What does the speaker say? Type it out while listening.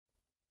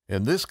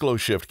In this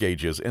GlowShift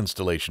gauge's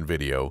installation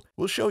video,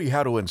 we'll show you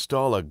how to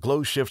install a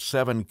GlowShift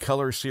 7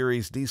 Color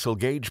Series diesel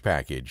gauge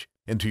package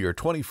into your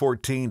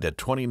 2014 to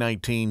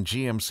 2019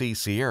 GMC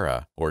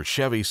Sierra or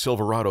Chevy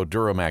Silverado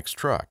Duramax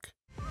truck.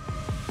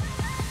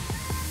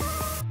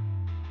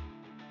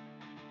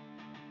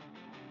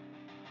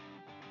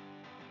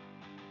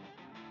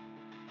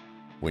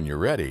 When you're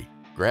ready,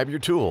 grab your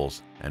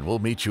tools and we'll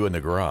meet you in the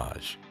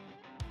garage.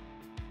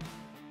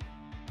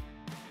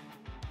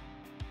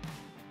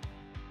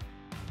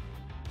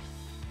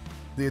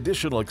 The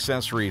additional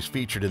accessories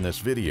featured in this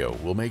video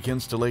will make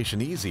installation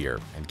easier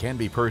and can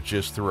be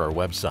purchased through our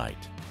website.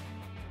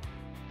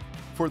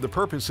 For the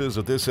purposes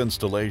of this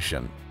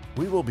installation,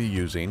 we will be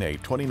using a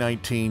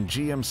 2019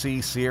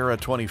 GMC Sierra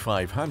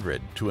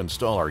 2500 to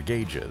install our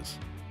gauges.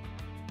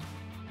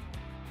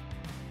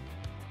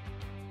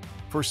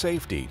 For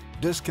safety,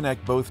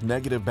 disconnect both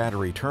negative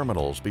battery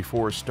terminals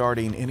before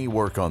starting any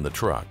work on the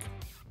truck.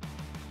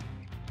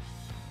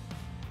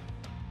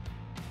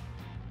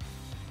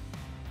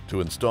 To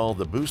install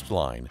the boost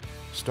line,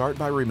 start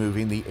by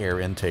removing the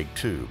air intake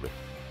tube.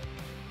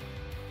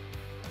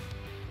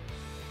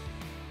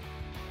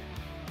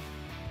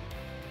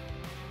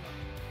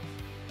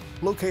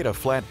 Locate a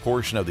flat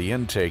portion of the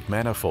intake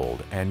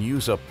manifold and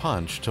use a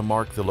punch to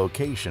mark the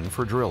location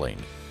for drilling.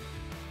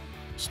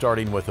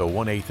 Starting with a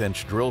 1/8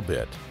 inch drill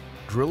bit,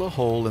 drill a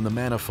hole in the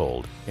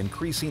manifold,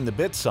 increasing the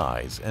bit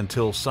size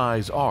until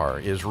size R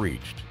is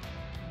reached.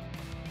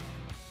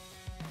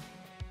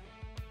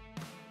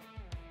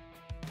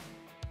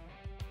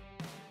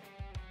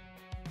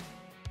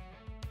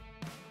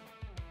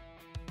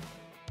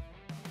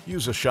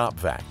 Use a shop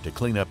vac to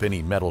clean up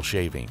any metal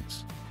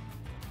shavings.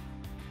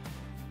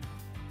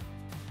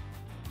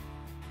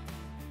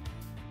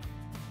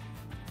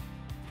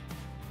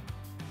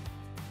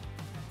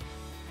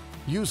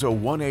 Use a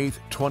 1/8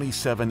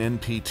 27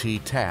 NPT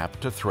tap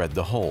to thread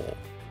the hole.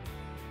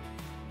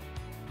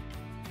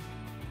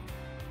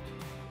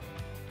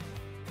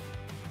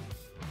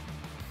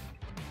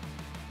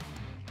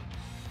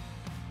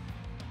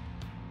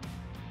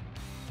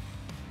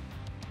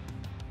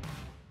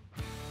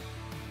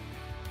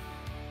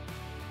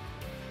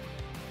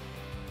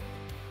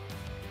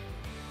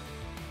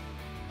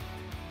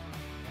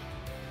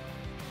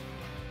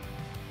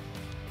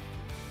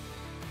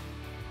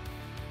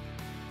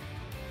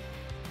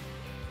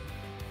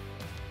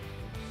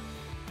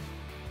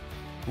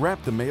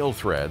 Wrap the male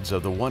threads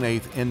of the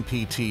 1/8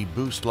 NPT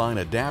boost line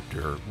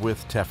adapter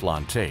with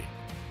Teflon tape.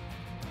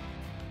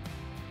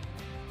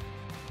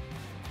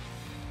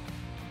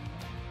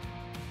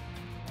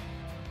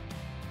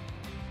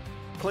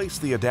 Place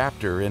the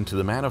adapter into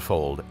the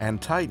manifold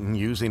and tighten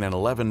using an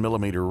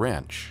 11mm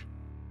wrench.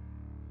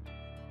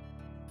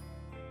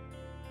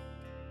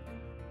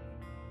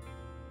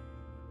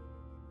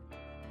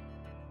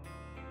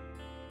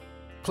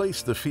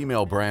 Place the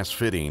female brass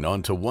fitting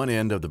onto one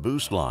end of the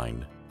boost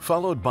line,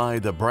 followed by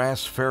the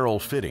brass ferrule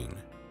fitting.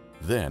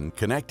 Then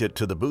connect it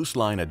to the boost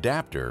line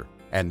adapter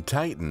and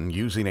tighten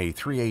using a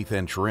 3/8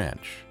 inch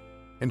wrench.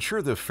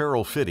 Ensure the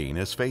ferrule fitting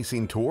is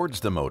facing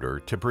towards the motor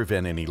to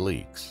prevent any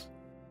leaks.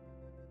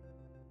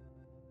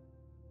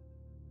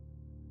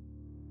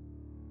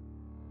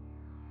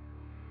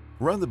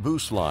 Run the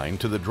boost line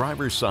to the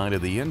driver's side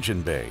of the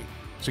engine bay,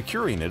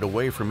 securing it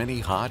away from any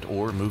hot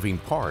or moving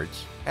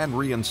parts, and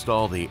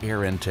reinstall the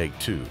air intake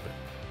tube.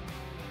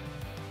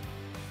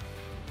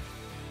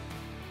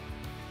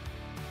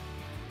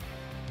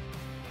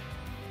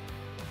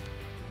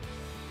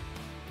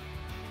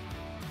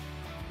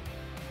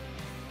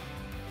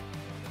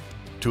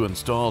 To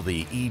install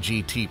the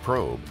EGT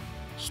Probe,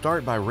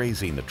 start by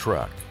raising the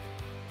truck.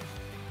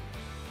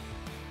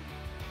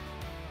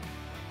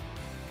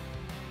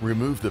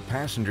 Remove the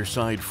passenger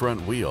side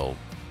front wheel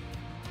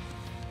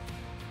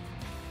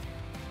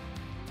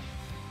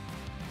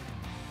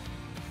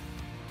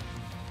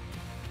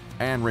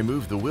and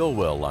remove the wheel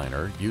well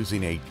liner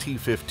using a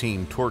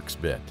T15 Torx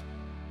bit.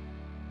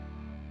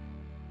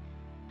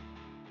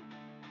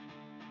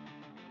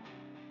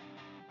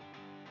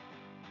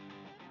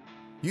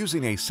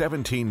 Using a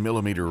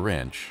 17mm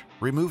wrench,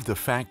 remove the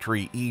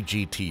factory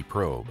EGT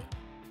probe.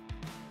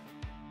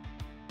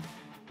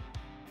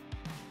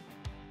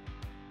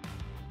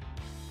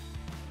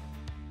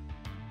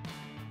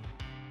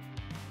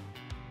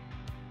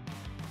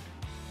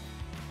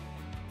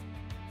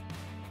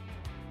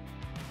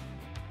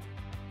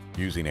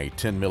 Using a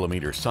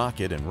 10mm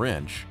socket and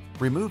wrench,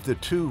 remove the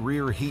two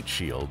rear heat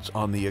shields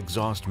on the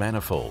exhaust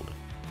manifold.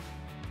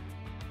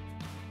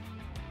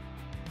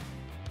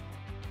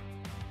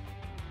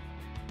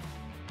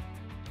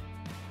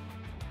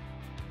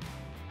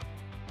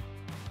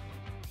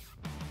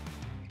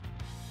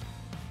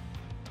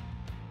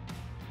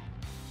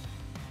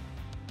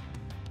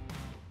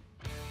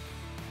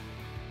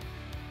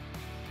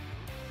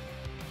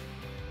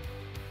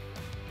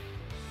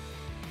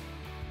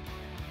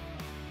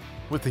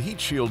 With the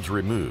heat shields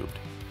removed,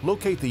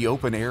 locate the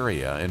open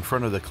area in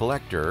front of the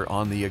collector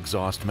on the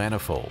exhaust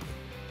manifold.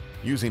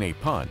 Using a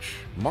punch,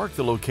 mark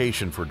the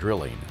location for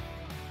drilling.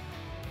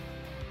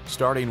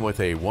 Starting with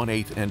a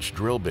 1/8 inch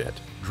drill bit,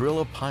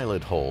 drill a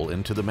pilot hole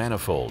into the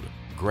manifold,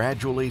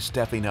 gradually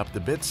stepping up the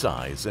bit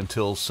size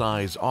until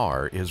size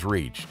R is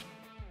reached.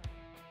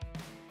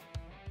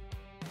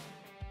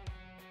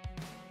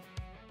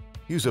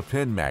 Use a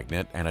pin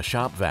magnet and a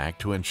shop vac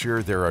to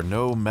ensure there are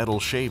no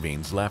metal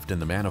shavings left in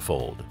the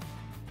manifold.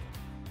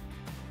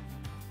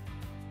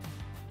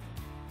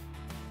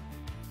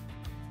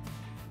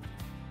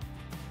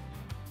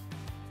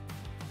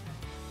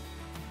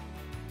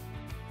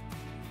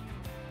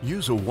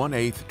 Use a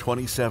 1/8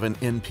 27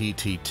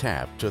 NPT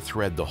tap to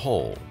thread the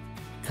hole.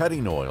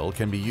 Cutting oil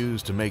can be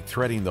used to make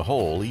threading the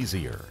hole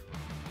easier.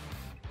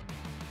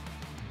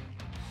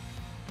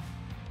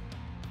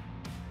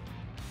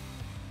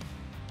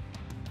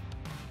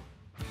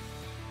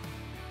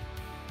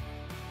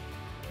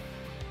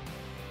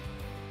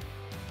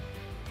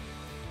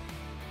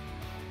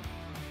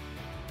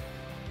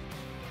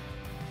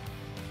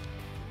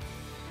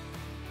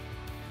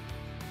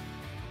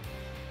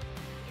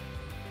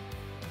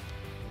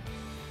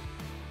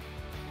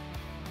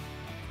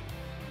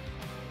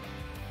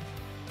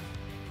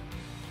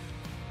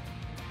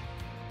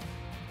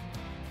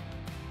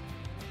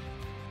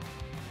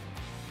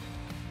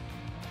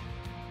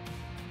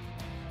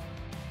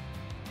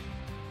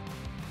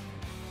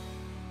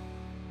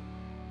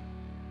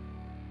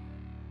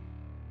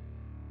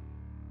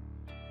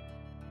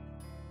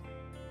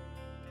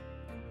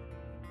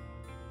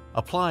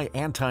 Apply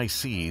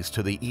anti-seize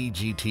to the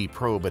EGT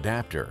Probe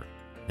adapter,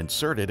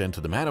 insert it into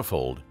the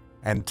manifold,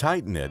 and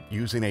tighten it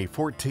using a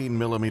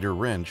 14mm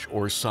wrench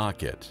or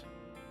socket.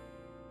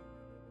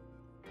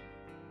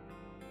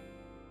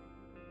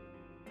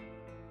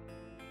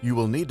 You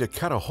will need to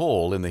cut a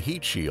hole in the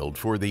heat shield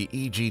for the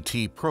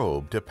EGT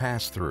Probe to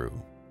pass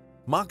through.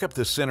 Mock up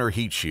the center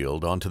heat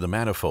shield onto the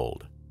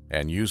manifold,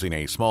 and using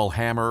a small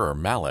hammer or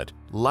mallet,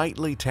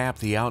 lightly tap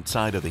the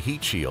outside of the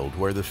heat shield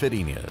where the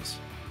fitting is.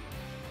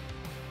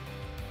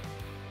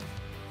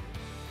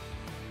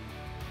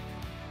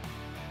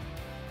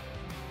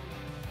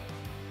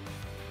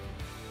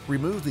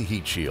 Remove the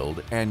heat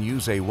shield and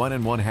use a 1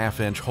 1/2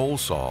 inch hole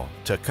saw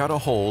to cut a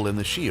hole in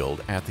the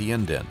shield at the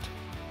indent.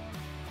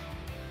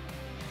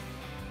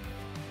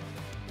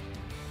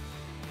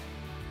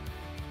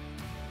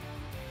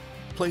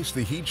 Place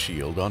the heat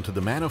shield onto the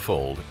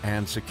manifold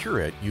and secure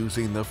it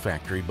using the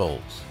factory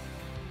bolts.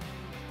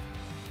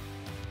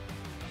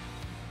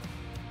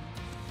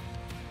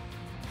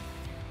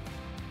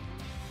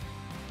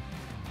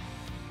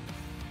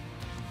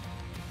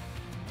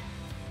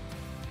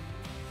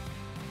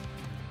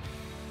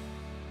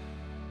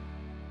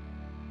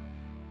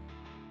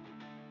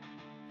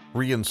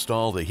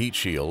 Reinstall the heat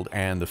shield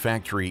and the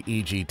factory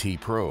EGT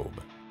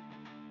probe.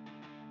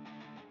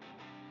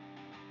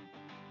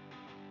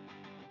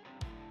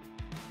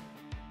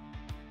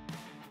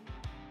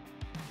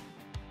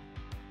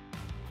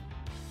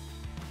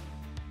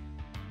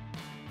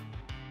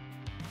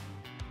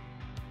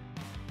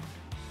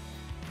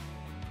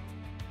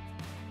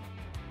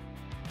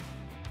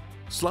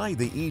 Slide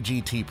the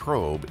EGT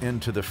probe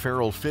into the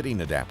ferrule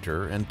fitting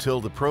adapter until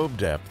the probe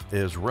depth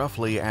is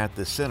roughly at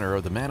the center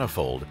of the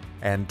manifold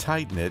and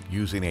tighten it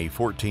using a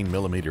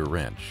 14mm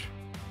wrench.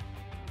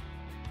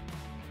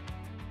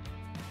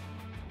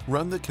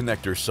 Run the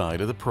connector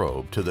side of the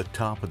probe to the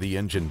top of the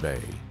engine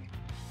bay.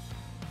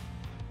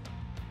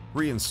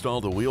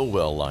 Reinstall the wheel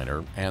well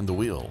liner and the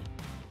wheel.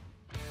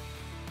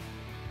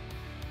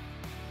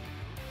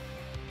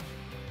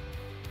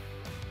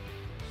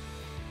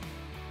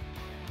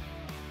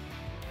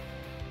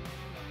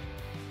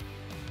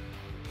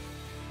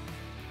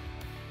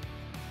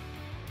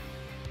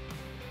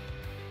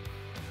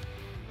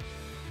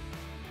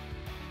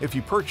 If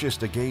you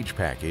purchased a gauge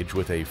package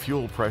with a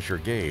fuel pressure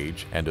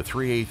gauge and a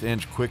 3/8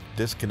 inch quick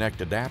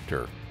disconnect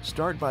adapter,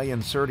 start by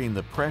inserting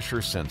the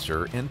pressure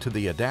sensor into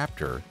the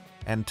adapter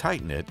and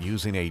tighten it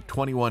using a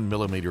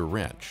 21mm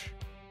wrench.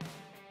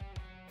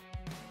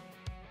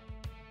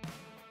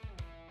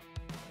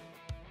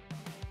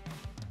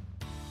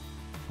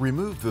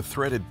 Remove the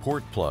threaded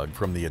port plug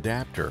from the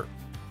adapter.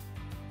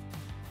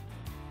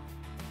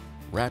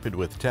 Wrap it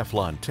with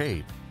Teflon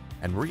tape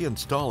and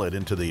reinstall it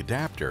into the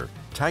adapter,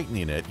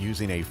 tightening it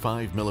using a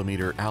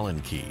 5mm Allen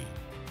key.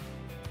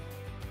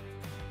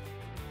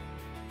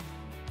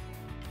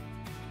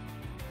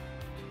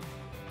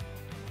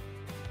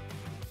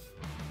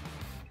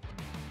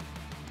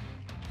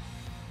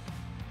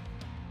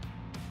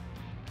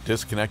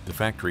 Disconnect the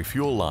factory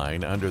fuel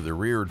line under the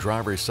rear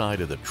driver's side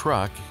of the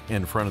truck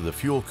in front of the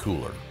fuel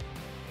cooler.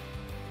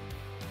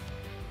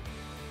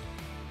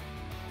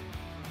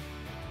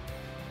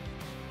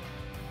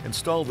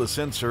 Install the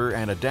sensor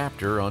and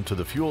adapter onto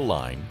the fuel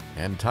line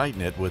and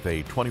tighten it with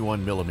a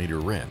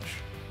 21mm wrench.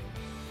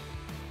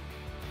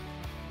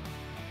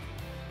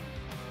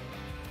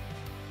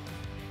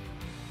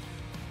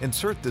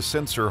 Insert the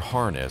sensor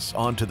harness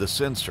onto the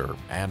sensor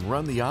and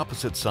run the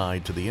opposite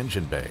side to the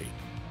engine bay,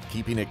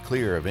 keeping it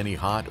clear of any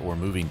hot or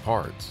moving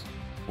parts.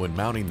 When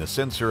mounting the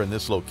sensor in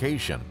this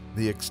location,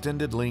 the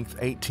extended length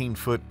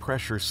 18-foot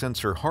pressure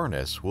sensor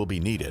harness will be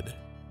needed.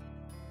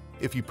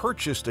 If you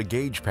purchased a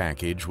gauge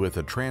package with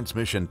a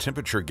transmission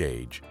temperature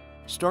gauge,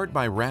 start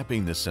by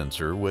wrapping the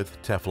sensor with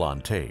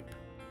Teflon tape.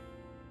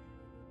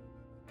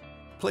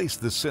 Place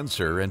the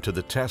sensor into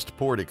the test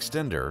port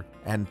extender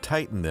and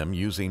tighten them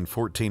using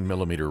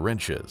 14mm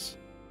wrenches.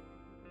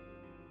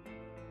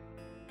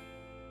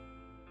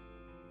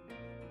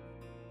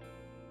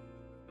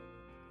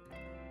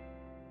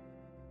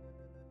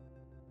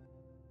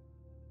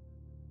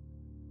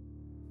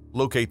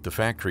 Locate the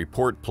factory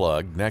port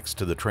plug next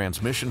to the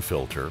transmission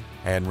filter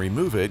and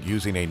remove it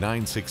using a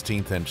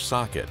 9/16"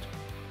 socket.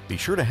 Be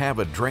sure to have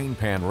a drain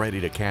pan ready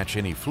to catch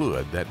any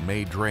fluid that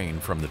may drain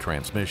from the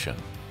transmission.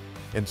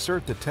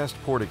 Insert the test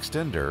port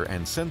extender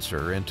and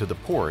sensor into the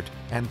port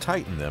and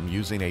tighten them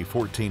using a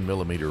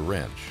 14mm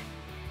wrench.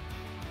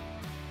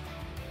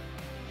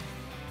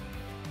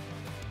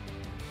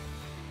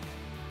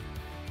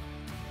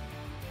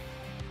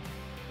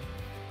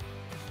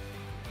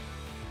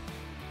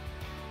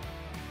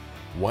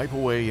 Wipe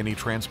away any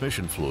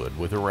transmission fluid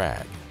with a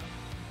rag.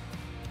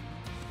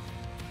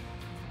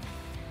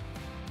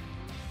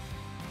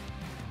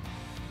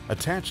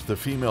 Attach the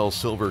female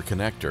silver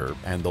connector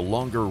and the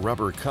longer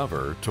rubber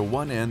cover to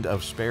one end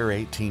of spare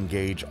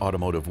 18-gauge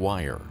automotive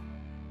wire.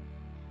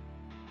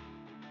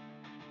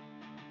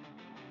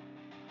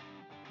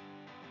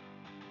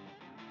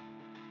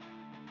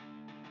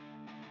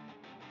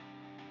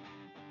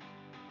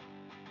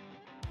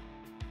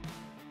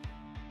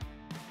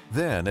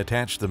 Then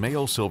attach the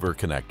male silver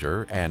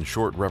connector and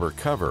short rubber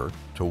cover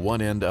to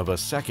one end of a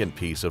second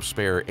piece of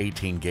spare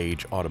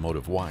 18-gauge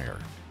automotive wire.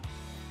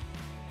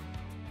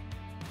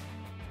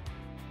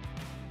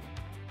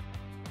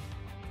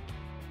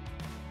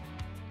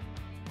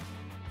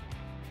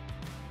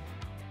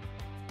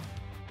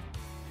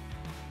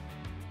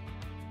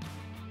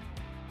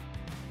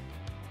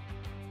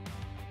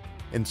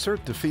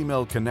 Insert the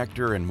female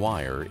connector and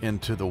wire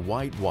into the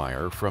white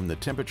wire from the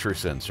temperature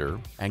sensor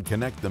and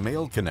connect the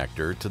male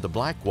connector to the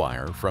black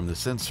wire from the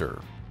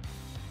sensor.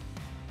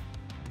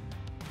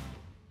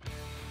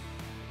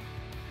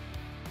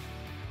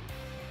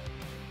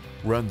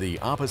 Run the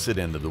opposite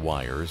end of the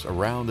wires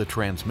around the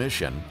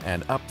transmission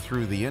and up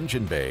through the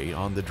engine bay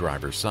on the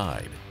driver's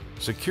side,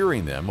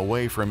 securing them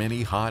away from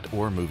any hot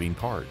or moving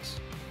parts.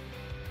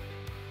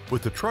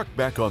 With the truck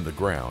back on the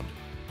ground,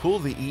 pull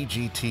the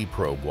EGT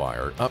probe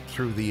wire up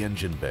through the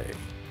engine bay.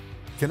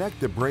 Connect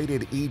the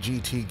braided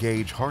EGT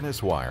gauge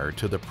harness wire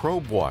to the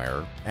probe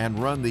wire and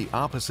run the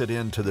opposite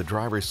end to the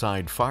driver's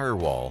side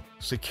firewall,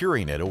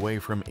 securing it away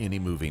from any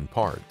moving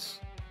parts.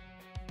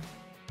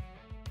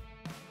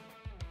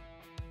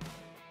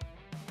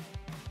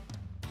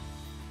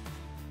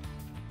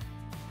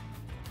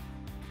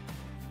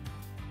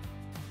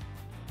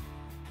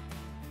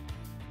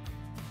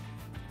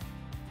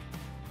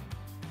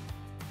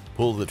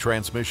 Pull the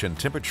transmission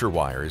temperature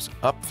wires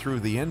up through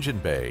the engine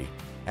bay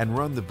and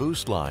run the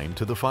boost line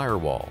to the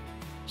firewall,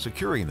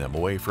 securing them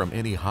away from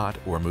any hot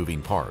or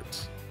moving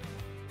parts.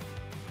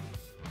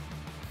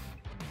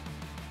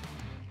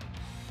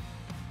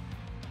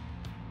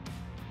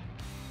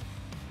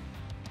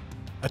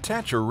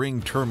 Attach a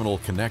ring terminal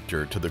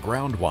connector to the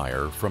ground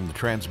wire from the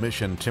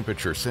transmission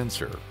temperature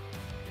sensor.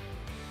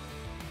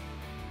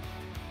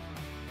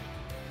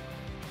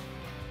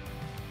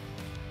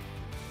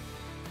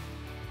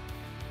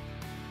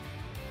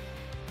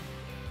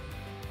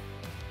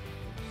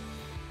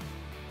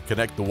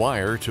 Connect the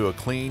wire to a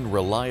clean,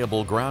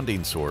 reliable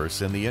grounding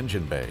source in the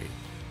engine bay.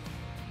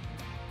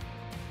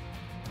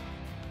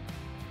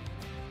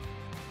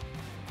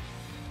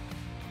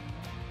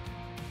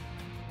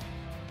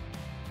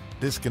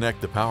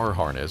 Disconnect the power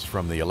harness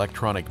from the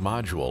electronic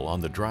module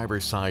on the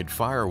driver's side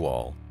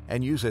firewall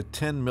and use a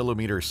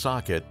 10mm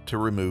socket to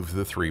remove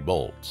the 3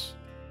 bolts.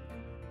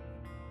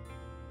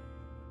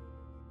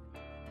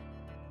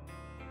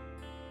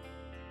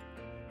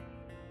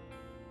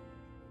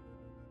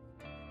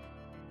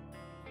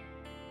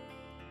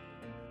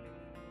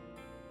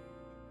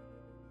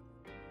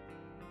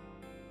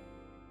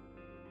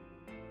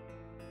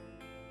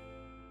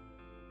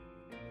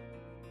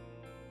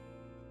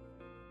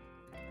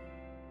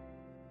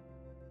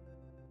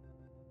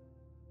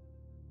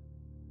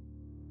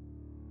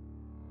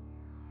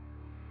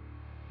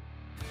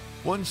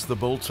 Once the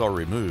bolts are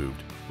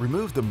removed,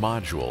 remove the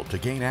module to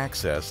gain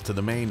access to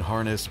the main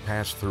harness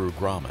pass-through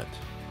grommet.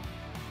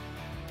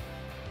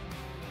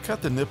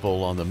 Cut the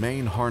nipple on the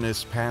main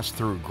harness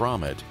pass-through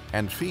grommet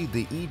and feed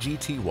the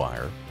EGT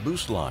wire,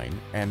 boost line,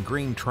 and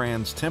green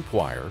Trans Temp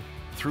wire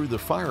through the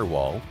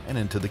firewall and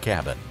into the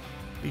cabin.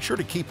 Be sure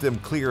to keep them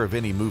clear of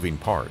any moving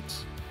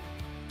parts.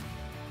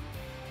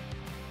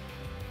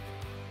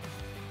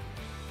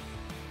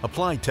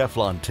 Apply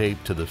Teflon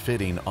tape to the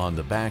fitting on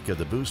the back of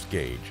the boost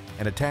gauge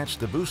and attach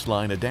the boost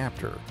line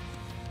adapter.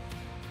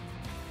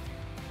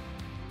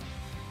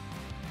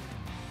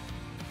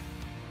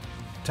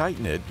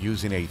 Tighten it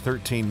using a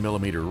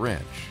 13mm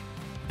wrench.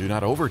 Do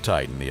not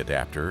over-tighten the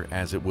adapter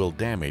as it will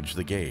damage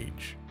the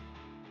gauge.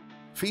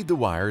 Feed the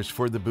wires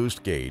for the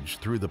boost gauge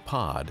through the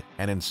pod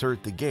and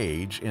insert the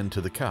gauge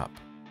into the cup.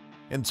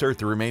 Insert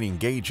the remaining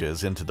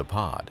gauges into the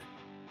pod.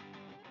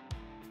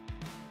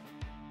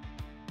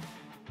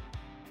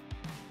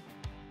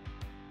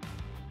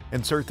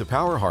 Insert the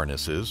power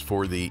harnesses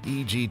for the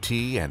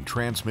EGT and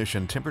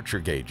transmission temperature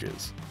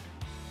gauges.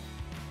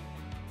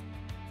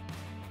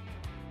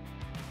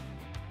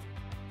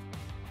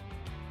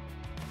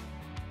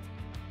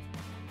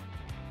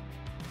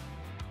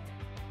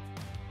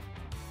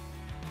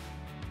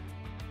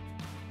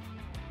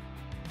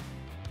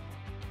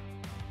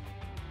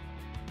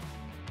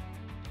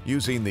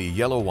 Using the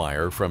yellow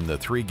wire from the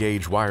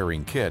 3-gauge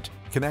wiring kit,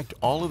 connect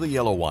all of the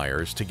yellow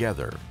wires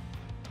together.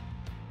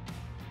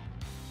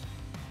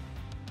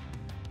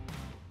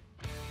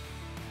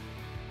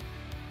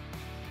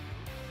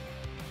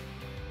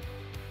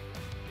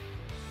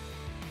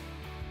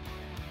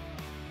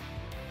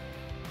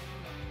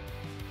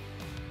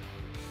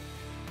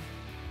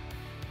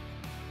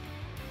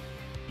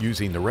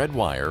 Using the red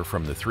wire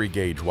from the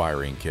 3-gauge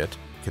wiring kit,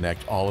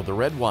 connect all of the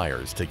red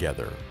wires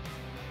together.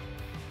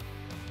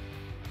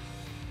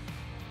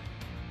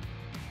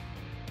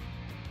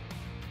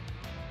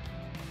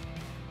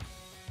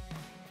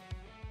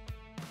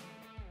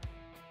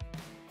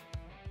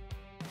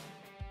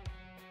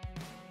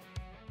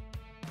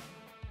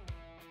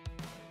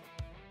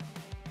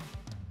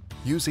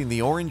 Using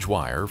the orange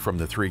wire from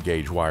the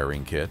 3-gauge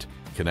wiring kit,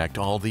 connect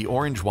all the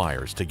orange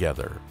wires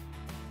together.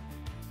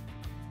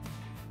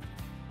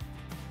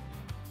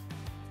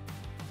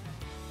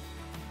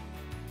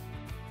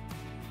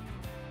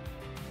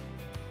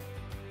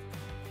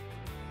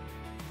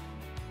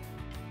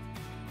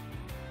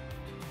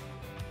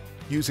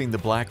 Using the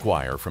black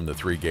wire from the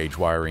 3-gauge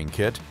wiring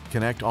kit,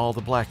 connect all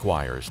the black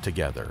wires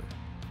together.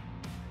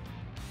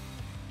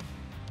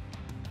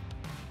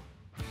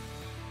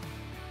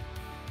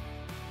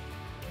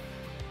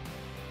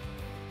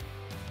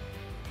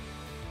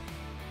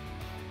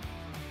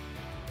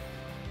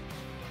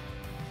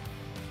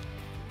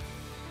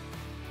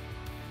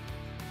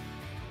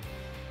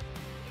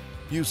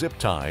 Use zip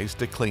ties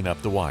to clean up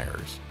the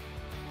wires.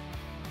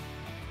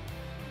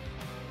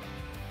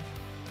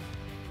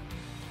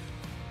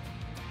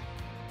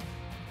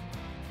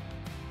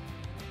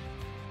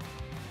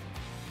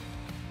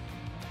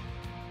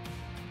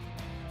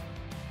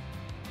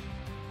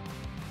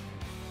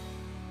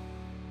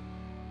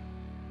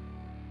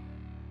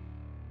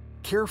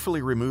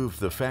 Carefully remove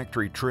the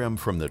factory trim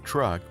from the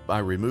truck by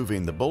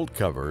removing the bolt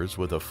covers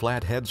with a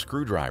flathead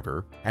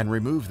screwdriver and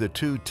remove the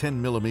two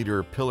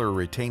 10mm pillar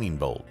retaining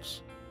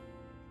bolts.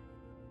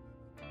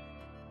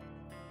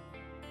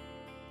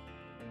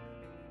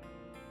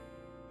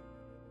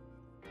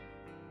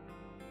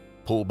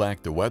 Pull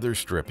back the weather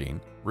stripping,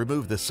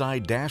 remove the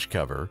side dash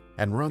cover,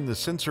 and run the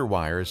sensor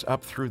wires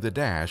up through the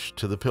dash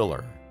to the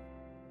pillar.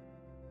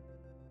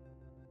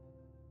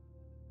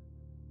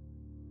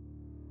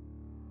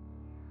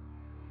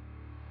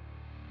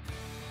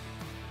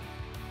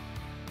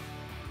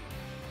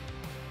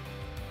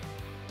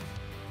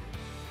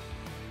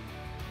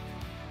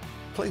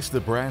 Place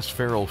the brass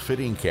ferrule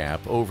fitting cap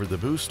over the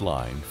boost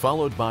line,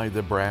 followed by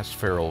the brass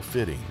ferrule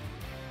fitting.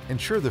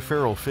 Ensure the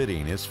ferrule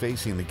fitting is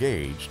facing the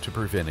gauge to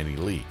prevent any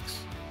leaks.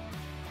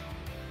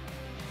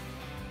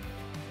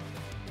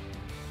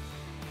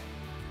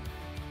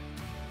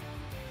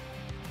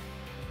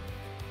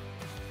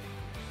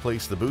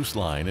 Place the boost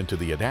line into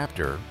the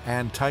adapter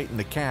and tighten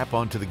the cap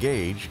onto the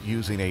gauge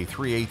using a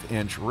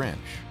 3/8" wrench.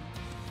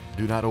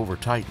 Do not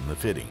over-tighten the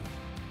fitting.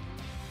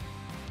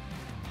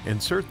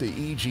 Insert the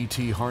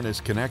EGT harness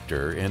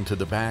connector into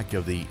the back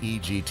of the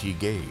EGT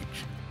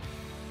gauge.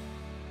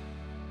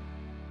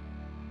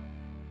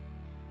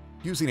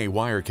 Using a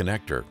wire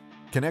connector,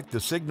 connect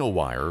the signal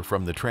wire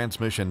from the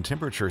transmission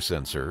temperature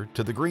sensor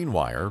to the green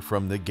wire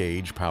from the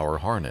gauge power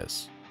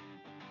harness.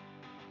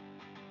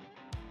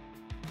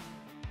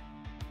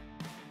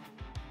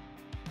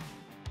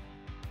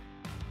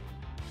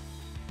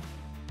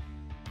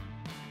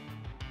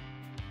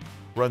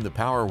 Run the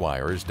power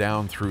wires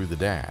down through the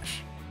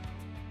dash.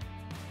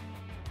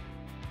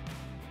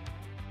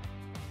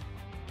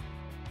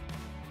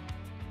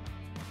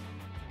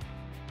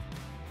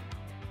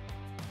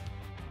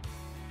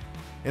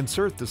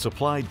 Insert the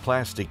supplied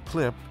plastic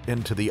clip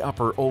into the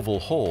upper oval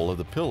hole of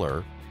the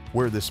pillar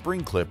where the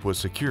spring clip was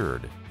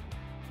secured.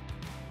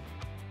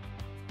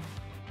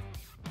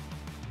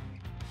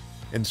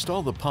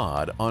 Install the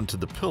pod onto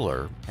the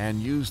pillar and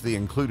use the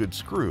included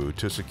screw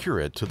to secure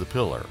it to the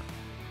pillar.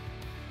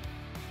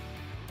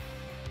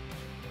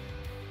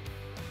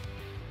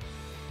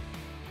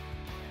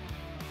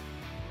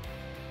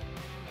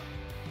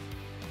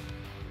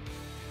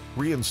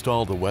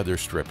 Reinstall the weather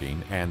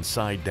stripping and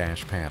side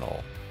dash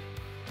panel.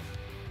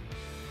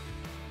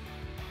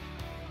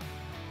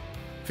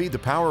 Feed the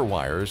power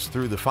wires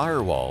through the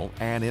firewall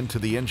and into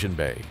the engine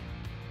bay.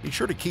 Be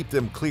sure to keep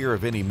them clear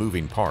of any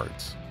moving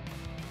parts.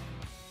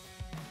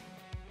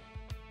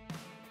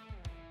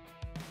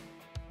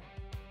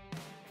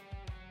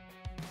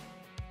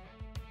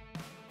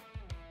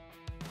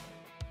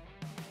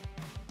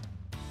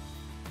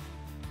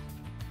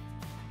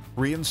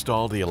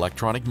 Reinstall the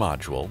electronic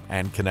module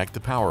and connect the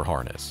power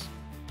harness.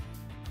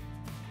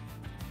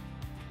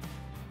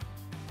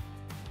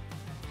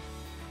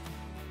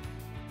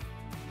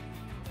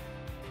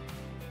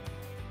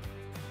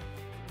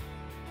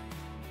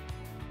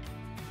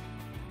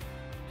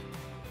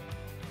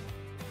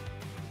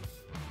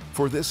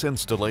 For this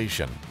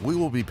installation, we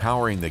will be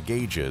powering the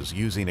gauges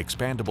using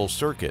expandable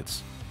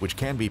circuits, which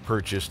can be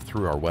purchased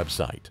through our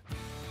website.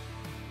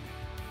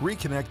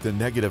 Reconnect the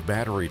negative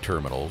battery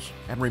terminals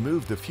and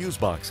remove the fuse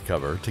box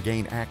cover to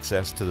gain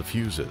access to the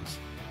fuses.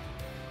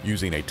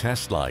 Using a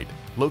test light,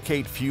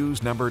 locate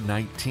fuse number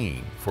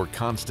 19 for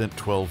constant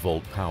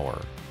 12-volt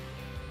power.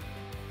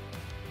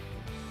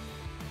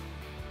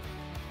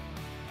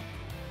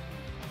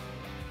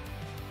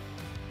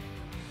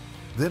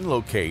 Then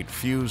locate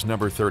fuse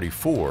number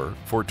 34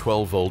 for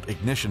 12-volt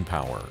ignition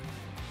power.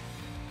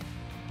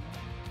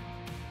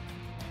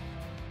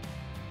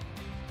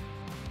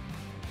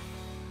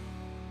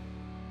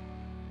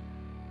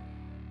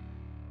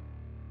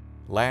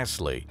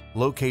 Lastly,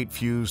 locate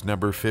fuse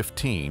number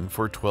 15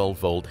 for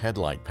 12-volt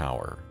headlight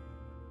power.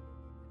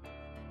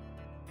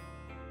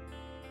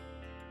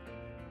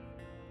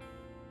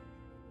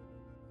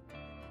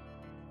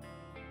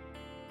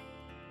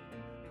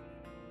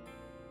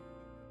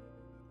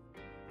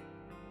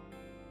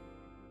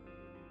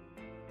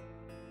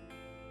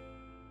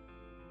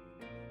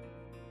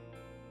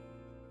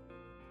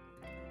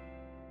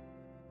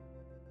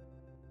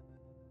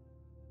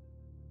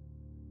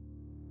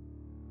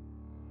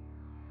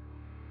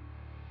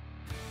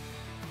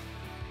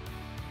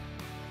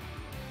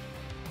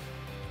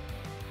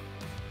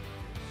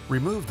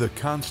 Remove the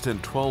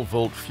constant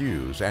 12-volt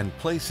fuse and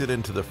place it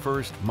into the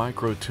first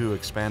Micro 2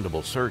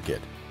 expandable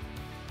circuit.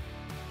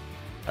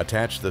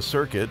 Attach the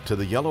circuit to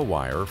the yellow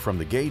wire from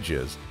the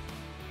gauges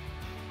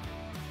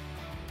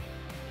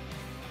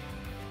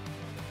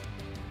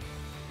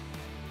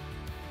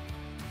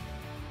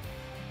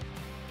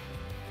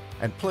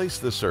and place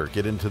the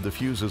circuit into the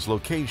fuse's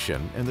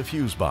location in the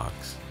fuse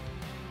box.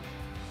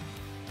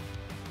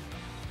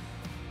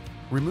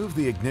 Remove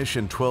the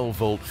ignition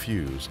 12-volt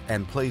fuse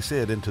and place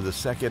it into the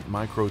second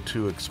Micro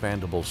 2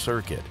 expandable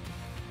circuit.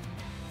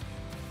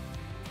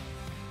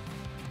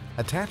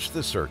 Attach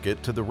the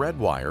circuit to the red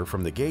wire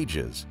from the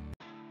gauges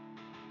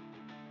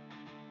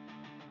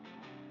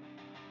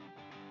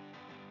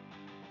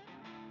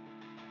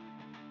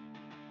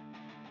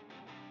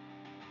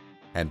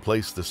and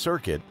place the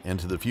circuit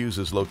into the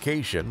fuse's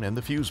location in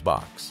the fuse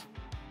box.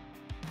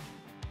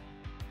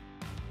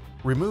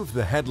 Remove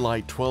the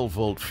headlight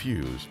 12-volt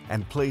fuse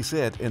and place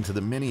it into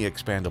the mini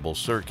expandable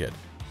circuit.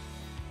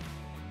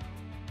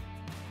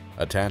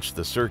 Attach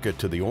the circuit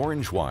to the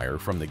orange wire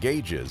from the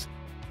gauges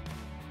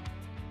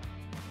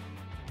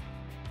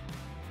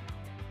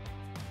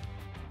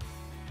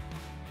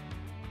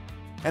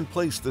and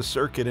place the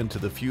circuit into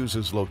the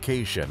fuse's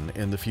location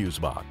in the fuse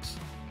box.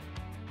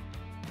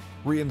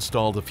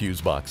 Reinstall the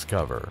fuse box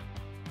cover.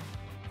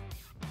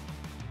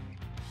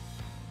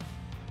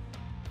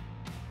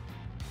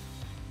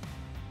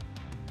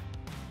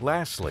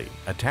 Lastly,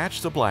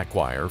 attach the black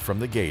wire from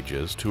the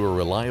gauges to a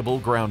reliable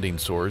grounding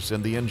source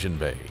in the engine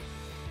bay.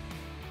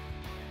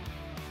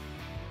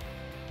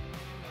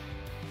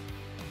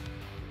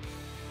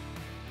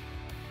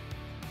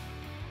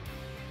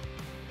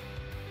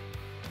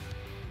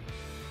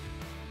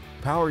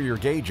 Power your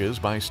gauges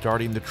by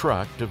starting the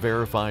truck to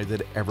verify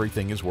that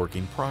everything is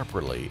working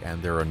properly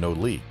and there are no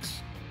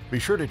leaks. Be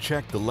sure to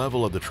check the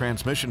level of the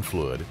transmission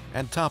fluid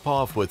and top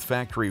off with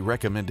factory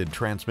recommended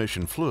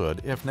transmission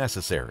fluid if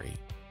necessary.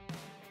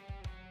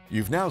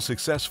 You've now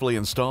successfully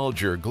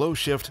installed your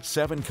GlowShift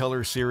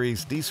 7-Color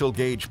Series diesel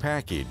gauge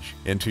package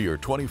into your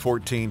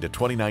 2014 to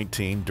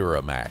 2019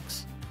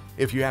 Duramax.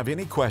 If you have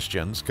any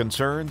questions,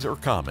 concerns, or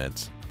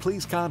comments,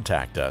 please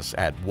contact us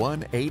at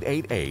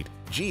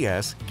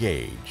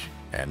 1-888-GS-GAUGE,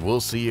 and we'll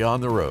see you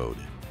on the road.